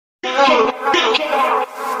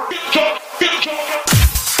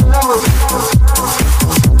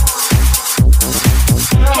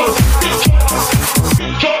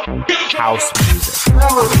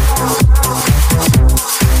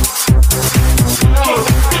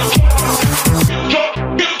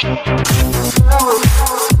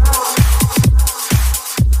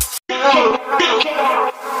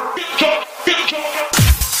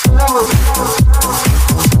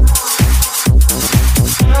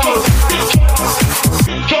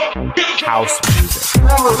house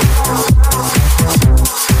music.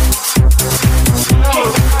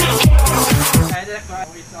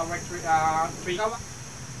 It's our three.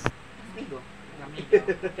 Amigo. Okay,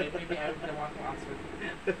 maybe I don't want to answer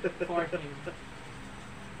for him.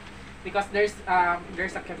 Because there's a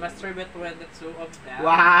chemistry between the two of them.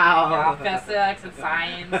 Wow. Yeah, physics and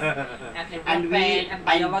science and everything and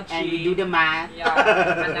biology. And we do the math.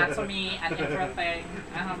 Yeah, anatomy and everything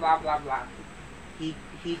and blah blah blah.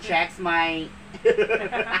 He checks my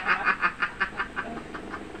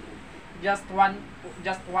just one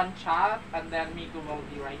chat and then Migo will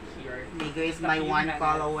be right here. Migo is my one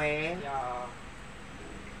call away. Yeah.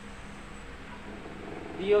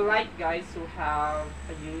 Do you like guys who have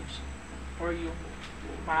a huge or you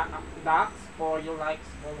ducks or you like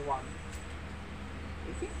small one?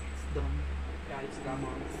 I think it's done. Yeah, it's done.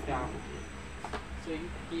 Yeah. So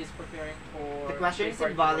he is preparing for. The question is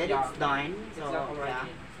invalid. Yeah. It's done. So it's done already. Yeah.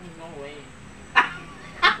 No way.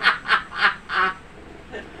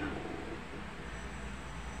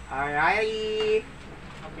 Alrighty.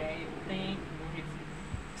 Okay, I think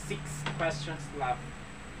it's 6 questions left.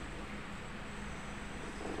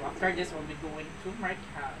 So after this, we'll be going to the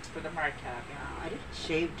market. Yeah, I didn't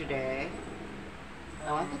shave today.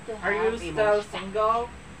 I wanted to Are have you a still much- single?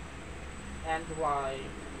 And why?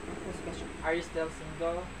 Are you still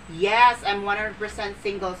single? Yes, I'm 100%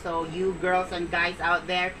 single. So you girls and guys out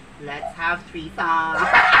there, let's have threesome. Oh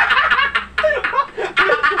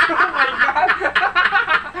my god!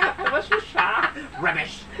 I was so shocked.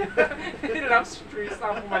 Rubbish. He loves threesome.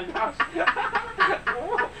 Oh my gosh.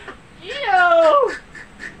 Oh, ew!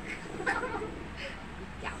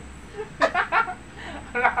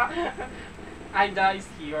 Ida is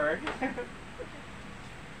here. Next.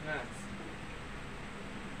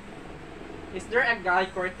 Is there a guy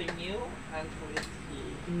courting you? And who is he?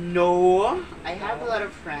 No, I have a lot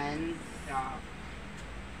of friends. Yeah.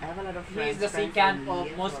 I have a lot of He friends. is the friends second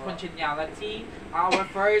only, of most so- congeniality. Our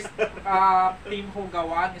first team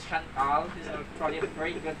Hugawan is Chantal. He's actually a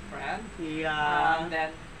very good friend. Yeah. And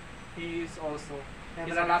then he is also I have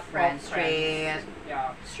he's a a lot lot of friends. of Straight,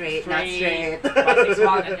 Yeah. straight, not straight.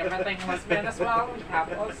 Bisexual and everything lesbian as well. We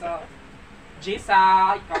have also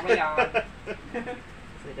Jisa, ikaw ba yan?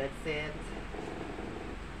 So that's it.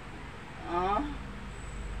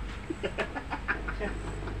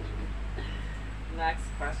 Next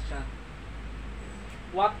question.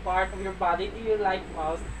 What part of your body do you like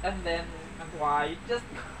most and then and why? Just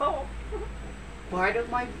go. Part of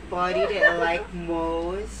my body that I like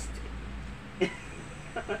most.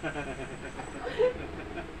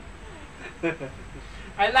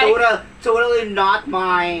 I like Totally not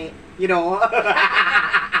my, you know.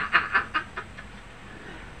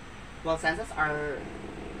 Well, senses are.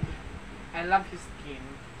 I love his skin,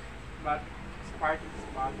 but his part of his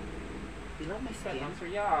body. You love my Good skin? answer,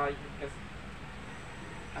 yeah, because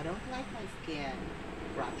I don't like my skin.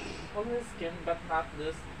 Brush. only skin but not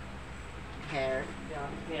this Hair.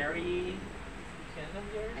 hairy skin of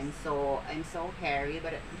yours. I'm so hairy,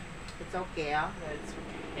 but it's okay. Yeah, it's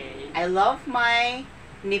okay. I love my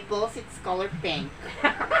nipples. It's color pink.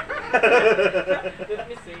 Let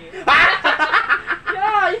me see.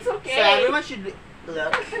 Yeah, it's okay. So everyone should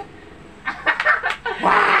look.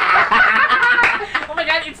 Oh my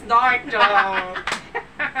god, it's dark, Joe.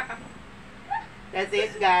 That's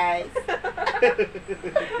it, guys.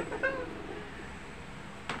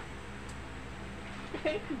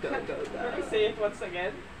 Go, go, go. Let me say it once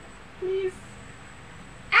again, please.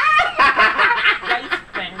 Yeah, it's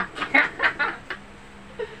pink.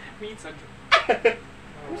 Me, it's a joke.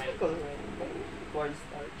 Oh, wait.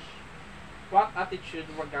 Cornstarch. What attitude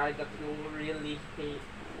of a guy that you really hate?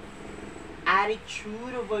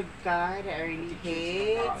 Attitude of a guy that I really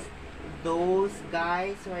hate. Those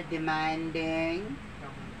guys who are demanding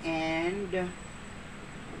and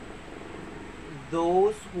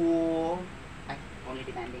those who are only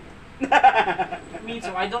demanding. Me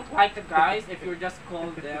too. I don't like the guys if you just call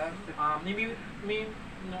them. Maybe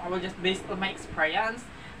I will just based on my experience.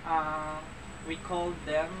 We called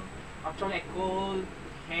them. Actually, I called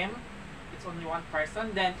him. It's only one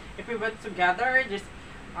person. Then if we went together, just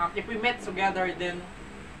if we met together, then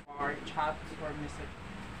our chat or message.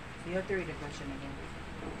 You have to read the question again.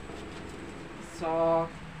 So,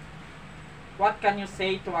 what can you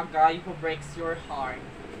say to a guy who breaks your heart?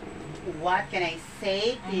 What can I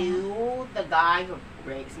say to the guy who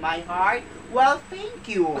breaks my heart? Well, thank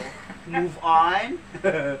you. Move on.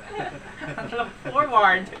 Look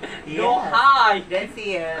forward. Go Yes. high. That's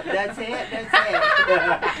it. That's it. That's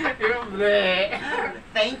it. You're bleh.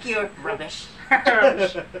 Thank you. Rubbish.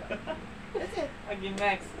 That's it. Okay,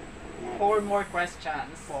 next. 4 more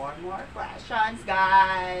questions. 4 more questions,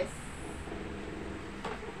 guys.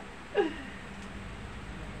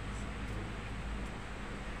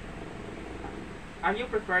 Are you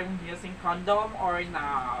preferring using condom or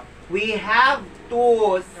not? We have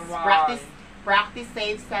to Why? practice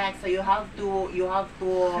safe sex, so you have to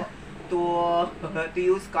to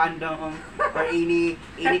use condom or any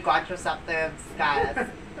contraceptives, guys.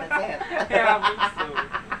 That's it. Yeah, me too.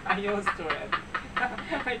 I used to it.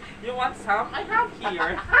 You want some? I have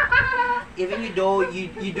here. Even you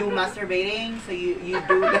do masturbating, so you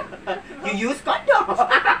do you use condom.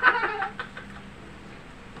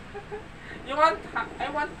 You want?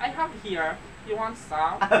 I have here. You want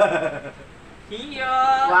some? Here.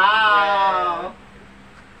 Wow.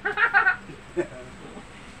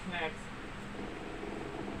 Next.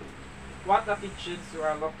 What attitudes you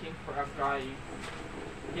are looking for a guy?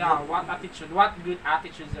 Yeah, what attitude? What good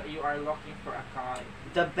attitudes that you are looking for a guy?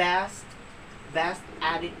 The best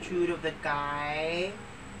attitude of the guy,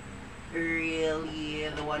 really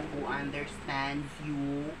the one who understands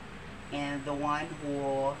you, and the one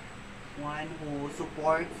who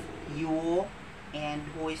supports you, and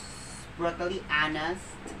who is brutally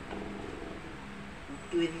honest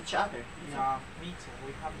with each other. Yeah, me too.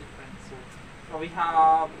 We have different. So we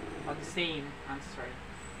have the same answer.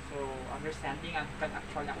 So understanding and can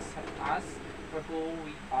actually accept us for who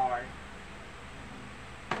we are.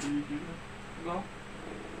 Go.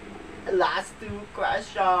 Last 2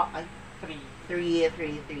 questions. 3. 3.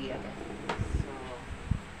 Okay. So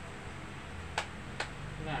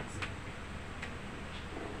next.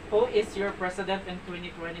 Who is your president in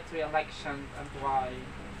 2023 election and why?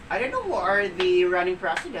 I don't know who are the running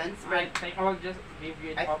presidents, I but think I will just give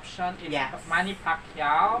you an option. It's yes. Manny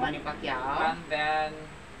Pacquiao. Manny Pacquiao, And then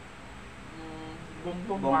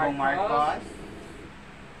Bongbong Marcos,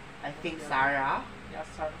 I think Yeah. Sarah. Yeah,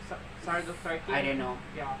 Sarah the 30. I don't know.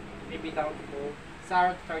 Yeah, maybe doubtful.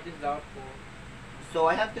 Sarah the 30 is doubtful. So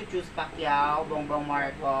I have to choose Pacquiao, Bongbong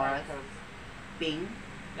Marcos, Ping,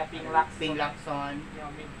 Yeah, Ping Lacson. Ping Lacson.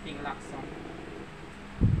 Yeah, Ping Lacson.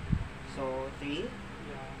 So 3. Yeah.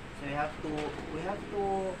 So we have to.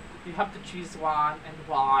 You have to choose one and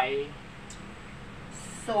why.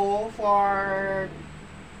 So for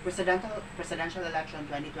presidential election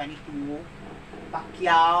 2022,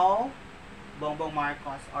 Pacquiao, Bongbong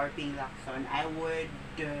Marcos, or Ping Lacson, I would.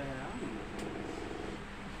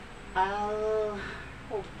 I'll.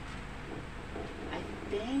 Oh, I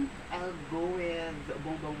think I'll go with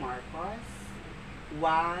Bongbong Marcos.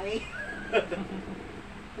 Why?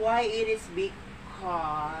 Why it is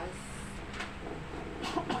because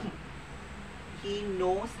he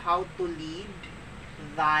knows how to lead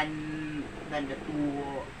than the two.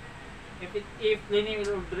 If Lenny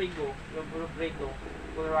Rodrigo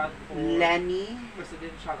will run for Lenny,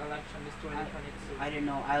 presidential election this 2022. I don't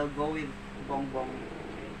know. I'll go with Bongbong.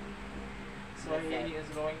 Okay. So That's he it. is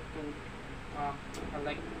going to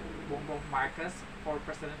elect Bongbong Marcos for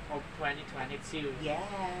president of 2022.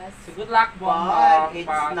 Yes. So good luck, But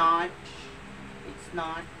Bongbong. it's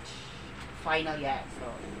not final yet. So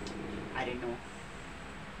I don't know.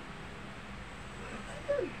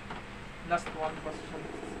 Last one question.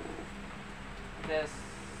 This.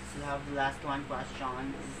 So have the last one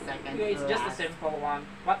question. Second. Yeah, it's to just a last. simple one.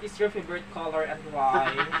 What is your favorite color and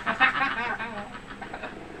why?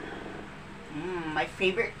 My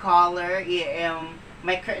favorite color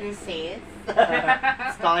my curtain says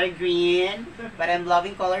it's color green, but I'm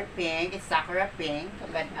loving color pink. It's sakura pink,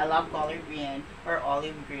 but I love color green or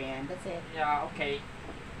olive green. That's it. Yeah, okay.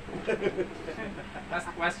 Last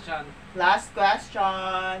question. Last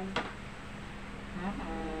question.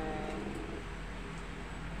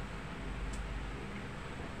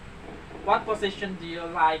 What position do you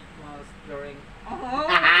like most during?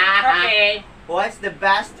 Okay. What's the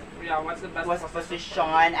best Yeah, what's the best position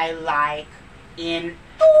I like in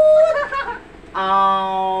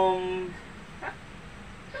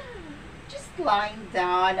just lying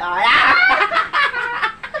down on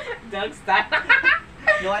Dog style.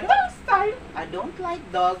 No, I don't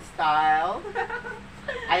like dog style.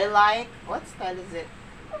 I like, what style is it?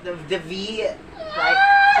 The V, like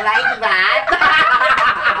that.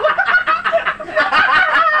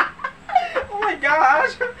 Oh my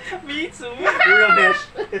gosh. Me too.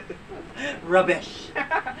 Rubbish.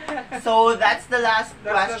 So that's the last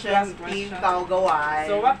That's the question, last Team question. Hugawan.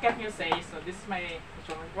 So what can you say? So this is my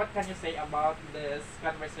question. What can you say about this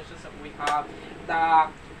conversations that we have? The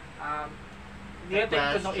getting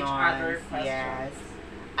to know each other questions. Yes.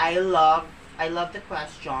 I love the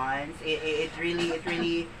questions. It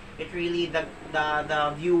really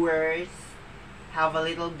the viewers have a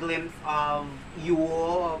little glimpse of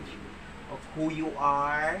you, who you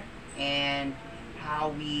are and how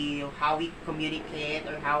we communicate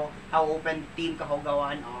or how open Team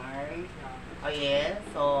Hugawan are. Oh yeah,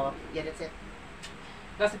 so yeah, that's it.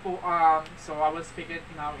 That's po, so I will speak it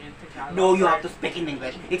now in Tagalog. No, you have to speak in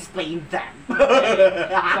English. Explain them. So,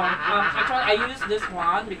 actually, I use this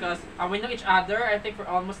one because we know each other, I think, for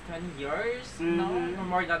almost 10 years. No,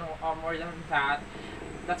 more than that.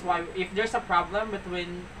 That's why if there's a problem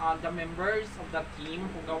between the members of the team,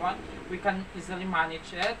 Hugawan, we can easily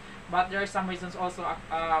manage it. But there are some reasons also,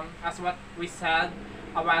 as what we said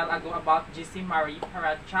a while ago about GC Marie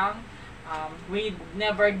Parachang. We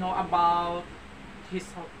never know about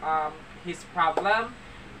his problem.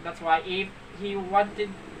 That's why if he wanted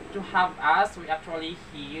to have us, we actually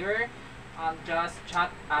here just chat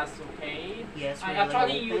us, okay? Yes,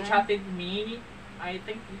 Actually, you chatted me, I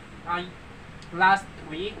think, last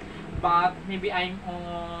week, but maybe I'm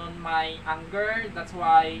on my anger. That's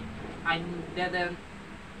why I didn't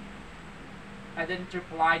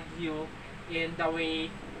reply to you in the way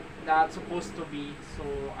that's supposed to be. So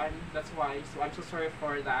that's why. So I'm so sorry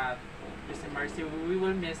for that. Just Mercy, we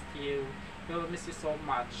will miss you. We will miss you so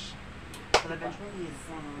much. But eventually,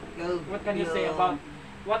 What can you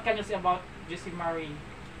say about Jessie Marie?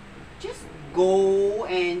 just go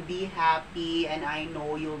and be happy, and I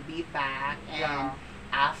know you'll be back. And Yeah.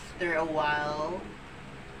 after a while,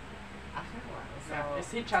 so Yeah.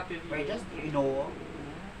 Is he chat with we're you? just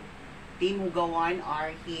Team Hugawan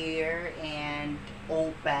are here and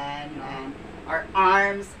open, and our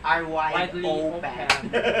arms are Widely open.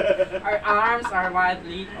 Our arms are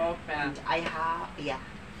widely open. I have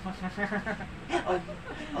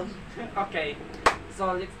Okay,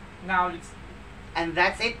 so let's and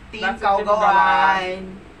that's it, Team That's it, Team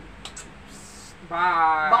Hugawan.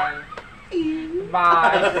 bye.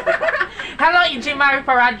 Bye. Hello, EJ Marie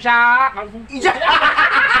Paraja.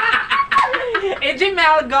 EJ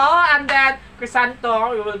Melgo, and then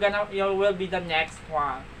Crisanto. You will be the next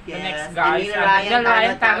one. The next guys. And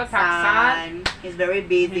Ryan Tano Tano Taksan. He's very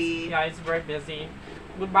busy. He's very busy.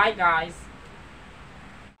 Goodbye, guys.